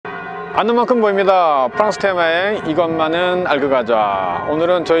아는 만큼 보입니다. 프랑스 테마의 이것만은 알고가자.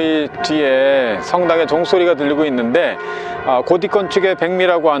 오늘은 저희 뒤에 성당의 종소리가 들리고 있는데 고딕 건축의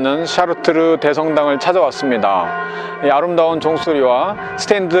백미'라고 하는 샤르트르 대성당을 찾아왔습니다. 이 아름다운 종소리와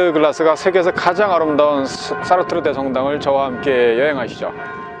스테인드글라스가 세계에서 가장 아름다운 샤르트르 대성당을 저와 함께 여행하시죠.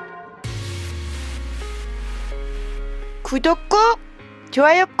 구독 꼭!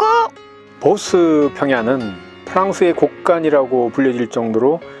 좋아요 꼭! 보스 평야는 프랑스의 곡간이라고 불려질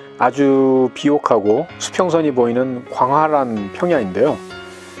정도로 아주 비옥하고 수평선이 보이는 광활한 평야인데요.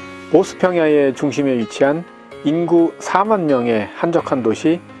 보스 평야의 중심에 위치한 인구 4만 명의 한적한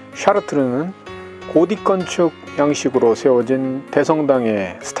도시 샤르트르는 고딕 건축 양식으로 세워진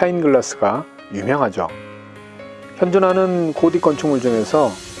대성당의 스테인드글라스가 유명하죠. 현존하는 고딕 건축물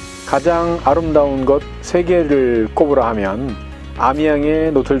중에서 가장 아름다운 것 3개를 꼽으라면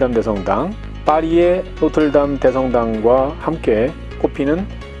아미앵의 노트르담 대성당, 파리의 노트르담 대성당과 함께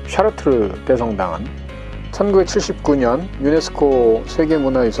꼽히는 샤르트르 대성당은 1979년 유네스코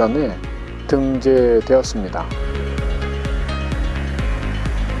세계문화유산에 등재되었습니다.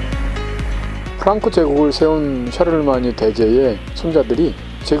 프랑크 제국을 세운 샤르르마니 대제의 손자들이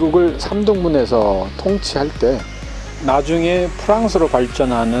제국을 3등분해서 통치할 때 나중에 프랑스로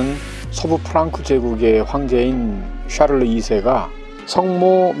발전하는 서부 프랑크 제국의 황제인 샤를르 2세가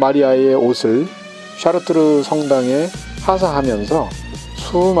성모 마리아의 옷을 샤르트르 성당에 하사하면서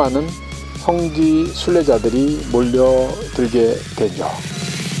수많은 성지 순례자들이 몰려들게 되죠.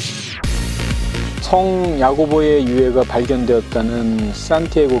 성 야고보의 유해가 발견되었다는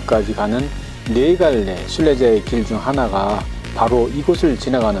산티아고까지 가는 4갈래 순례자의 길 중 하나가 바로 이곳을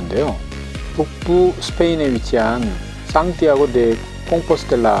지나가는데요. 북부 스페인에 위치한 상티아고 데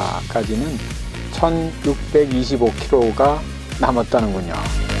콩포스텔라까지는 1625km가 남았다는군요.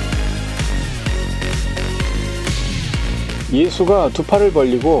 예수가 두 팔을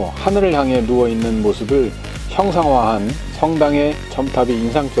벌리고 하늘을 향해 누워있는 모습을 형상화한 성당의 점탑이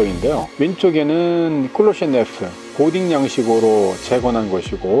인상적인데요. 왼쪽에는 클로셰 네프, 고딕 양식으로 재건한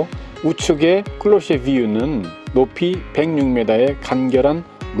것이고 우측의 클로셰 비유는 높이 106m의 간결한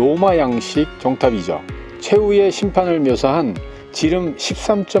로마 양식 정탑이죠. 최후의 심판을 묘사한 지름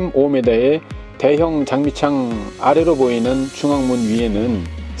 13.5m의 대형 장미창 아래로 보이는 중앙문 위에는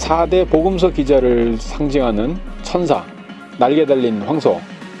 4대 복음서 기자를 상징하는 천사, 날개 달린 황소,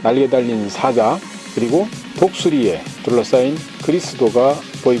 날개 달린 사자, 그리고 독수리에 둘러싸인 그리스도가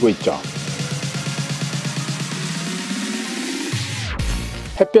보이고 있죠.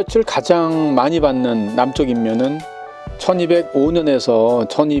 햇볕을 가장 많이 받는 남쪽 인면은 1205년에서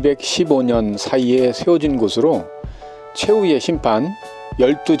 1215년 사이에 세워진 곳으로 최후의 심판,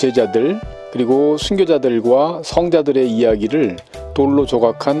 12제자들, 그리고 순교자들과 성자들의 이야기를 돌로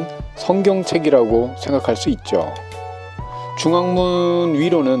조각한 성경책이라고 생각할 수 있죠. 중앙문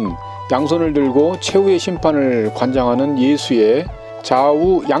위로는 양손을 들고 최후의 심판을 관장하는 예수의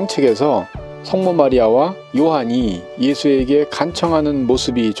좌우 양측에서 성모 마리아와 요한이 예수에게 간청하는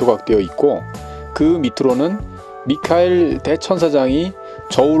모습이 조각되어 있고, 그 밑으로는 미카엘 대천사장이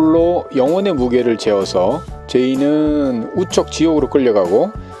저울로 영혼의 무게를 재어서 죄인은 우측 지옥으로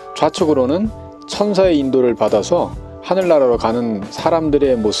끌려가고 좌측으로는 천사의 인도를 받아서 하늘나라로 가는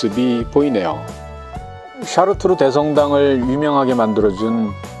사람들의 모습이 보이네요. 샤르트르 대성당을 유명하게 만들어준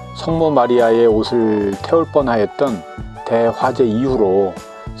성모 마리아의 옷을 태울 뻔하였던 대화재 이후로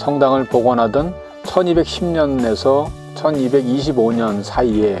성당을 복원하던 1210년에서 1225년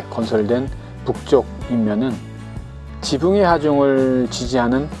사이에 건설된 북쪽 인면은 지붕의 하중을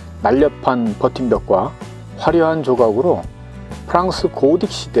지지하는 날렵한 버팀벽과 화려한 조각으로 프랑스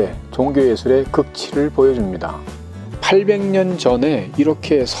고딕 시대 종교예술의 극치를 보여줍니다. 800년 전에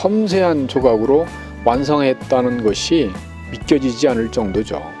이렇게 섬세한 조각으로 완성했다는 것이 믿겨지지 않을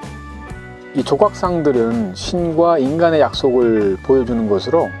정도죠. 이 조각상들은 신과 인간의 약속을 보여주는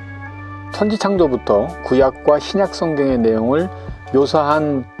것으로 천지창조부터 구약과 신약 성경의 내용을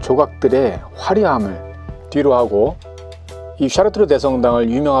묘사한 조각들의 화려함을 뒤로하고 이 샤르트르 대성당을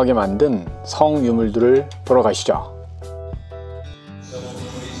유명하게 만든 성유물들을 보러 가시죠.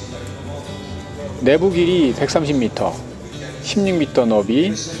 내부 길이 130m, 16m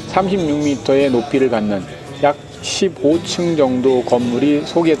너비, 36m의 높이를 갖는 약 15층 정도 건물이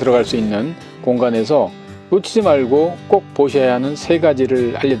속에 들어갈 수 있는 공간에서 놓치지 말고 꼭 보셔야 하는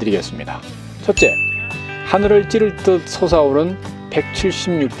 3가지를 알려드리겠습니다. 첫째, 하늘을 찌를 듯 솟아오른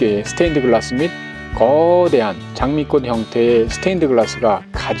 176개의 스테인드글라스 및 거대한 장미꽃 형태의 스테인드글라스가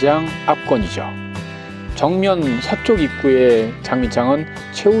가장 압권이죠. 정면 서쪽 입구의 장미창은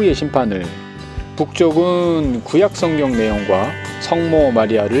최후의 심판을, 북쪽은 구약 성경 내용과 성모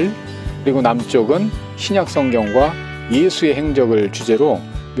마리아를, 그리고 남쪽은 신약 성경과 예수의 행적을 주제로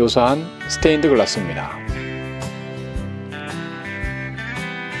묘사한 스테인드글라스입니다.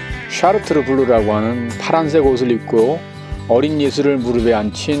 샤르트르 블루라고 하는 파란색 옷을 입고 어린 예수를 무릎에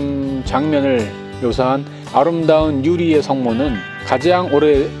앉힌 장면을 묘사한 아름다운 유리의 성모는 가장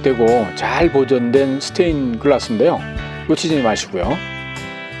오래되고 잘 보존된 스테인글라스인데요. 놓치지 마시고요.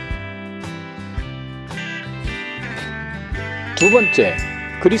 두 번째,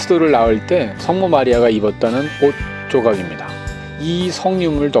 그리스도를 낳을 때 성모 마리아가 입었다는 옷 조각입니다. 이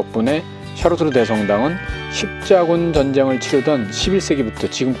성유물 덕분에 샤르트르 대성당은 십자군 전쟁을 치르던 11세기부터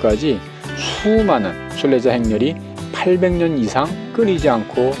지금까지 수많은 순례자 행렬이 800년 이상 끊이지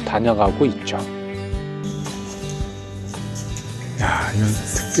않고 다녀가고 있죠. 야, 이건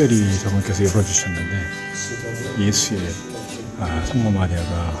특별히 저분께서 열어주셨는데 예수의 성모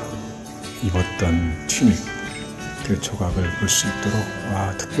마리아가 입었던 튜닉 그 조각을 볼 수 있도록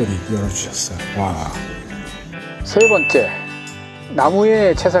특별히 열어주셨어요. 와. 세 번째,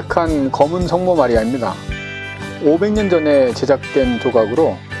 나무에 채색한 검은 성모 마리아입니다. 500년 전에 제작된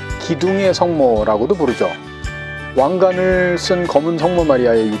조각으로 기둥의 성모라고도 부르죠. 왕관을 쓴 검은 성모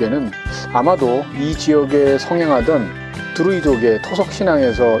마리아의 유래는 아마도 이 지역에 성행하던 드루이족의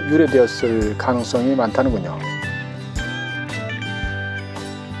토속신앙에서 유래되었을 가능성이 많다는군요.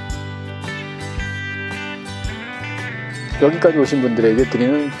 여기까지 오신 분들에게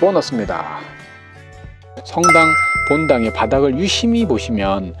드리는 보너스입니다. 성당 본당의 바닥을 유심히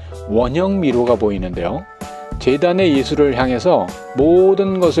보시면 원형 미로가 보이는데요. 제단의 예수를 향해서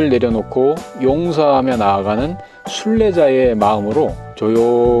모든 것을 내려놓고 용서하며 나아가는 순례자의 마음으로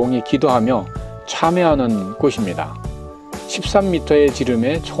조용히 기도하며 참여하는 곳입니다. 13m의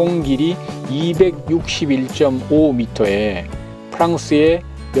지름에 총 길이 261.5m에 프랑스에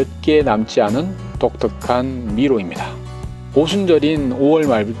몇 개 남지 않은 독특한 미로입니다. 오순절인 5월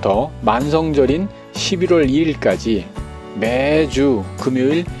말부터 만성절인 11월 2일까지 매주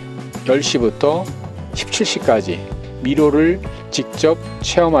금요일 10시부터 17시까지 미로를 직접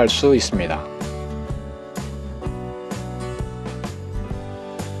체험할 수 있습니다.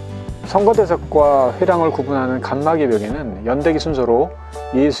 성거대석과 회당을 구분하는 간막의 벽에는 연대기 순서로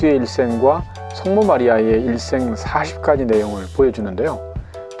예수의 일생과 성모 마리아의 일생 40가지 내용을 보여주는데요.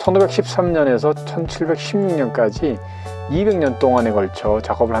 1513년에서 1716년까지 200년 동안에 걸쳐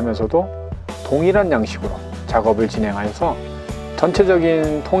작업을 하면서도 동일한 양식으로 작업을 진행하여서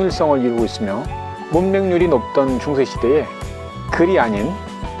전체적인 통일성을 이루고 있으며 문맹률이 높던 중세시대에 글이 아닌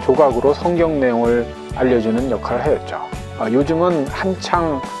조각으로 성경 내용을 알려주는 역할을 하였죠. 요즘은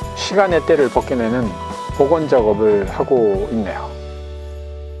한창 시간의 때를 벗겨내는 복원 작업을 하고 있네요.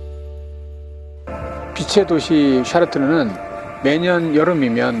 빛의 도시 샤르트르는 매년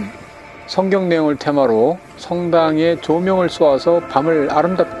여름이면 성경 내용을 테마로 성당에 조명을 쏘아서 밤을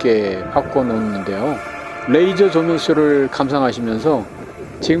아름답게 바꿔놓는데요. 레이저 조명쇼를 감상하시면서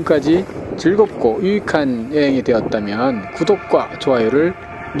지금까지 즐겁고 유익한 여행이 되었다면 구독과 좋아요를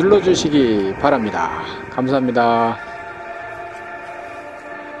눌러주시기 바랍니다. 감사합니다.